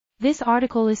This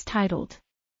article is titled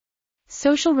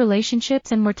Social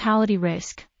Relationships and Mortality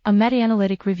Risk, a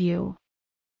Meta-Analytic Review,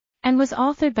 and was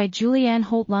authored by Julianne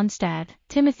Holt-Lundstad,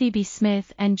 Timothy B.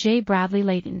 Smith and J. Bradley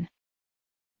Layton.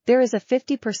 There is a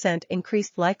 50%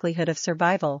 increased likelihood of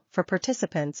survival for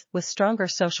participants with stronger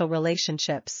social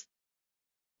relationships.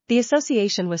 The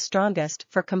association was strongest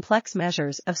for complex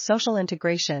measures of social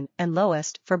integration and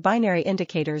lowest for binary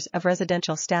indicators of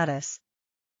residential status.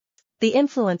 The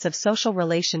influence of social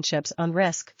relationships on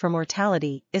risk for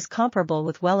mortality is comparable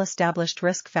with well-established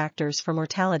risk factors for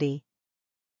mortality.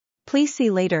 Please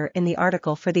see later in the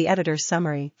article for the editor's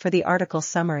summary for the article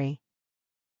summary.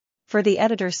 For the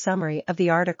editor's summary of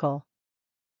the article.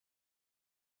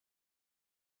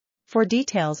 For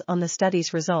details on the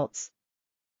study's results.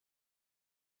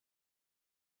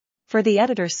 For the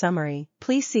editor's summary,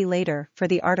 please see later for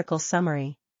the article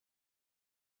summary.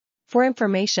 For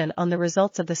information on the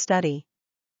results of the study.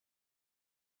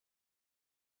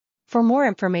 For more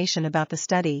information about the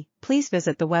study, please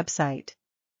visit the website.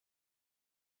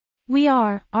 We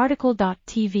are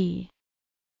article.tv.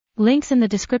 Links in the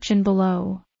description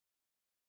below.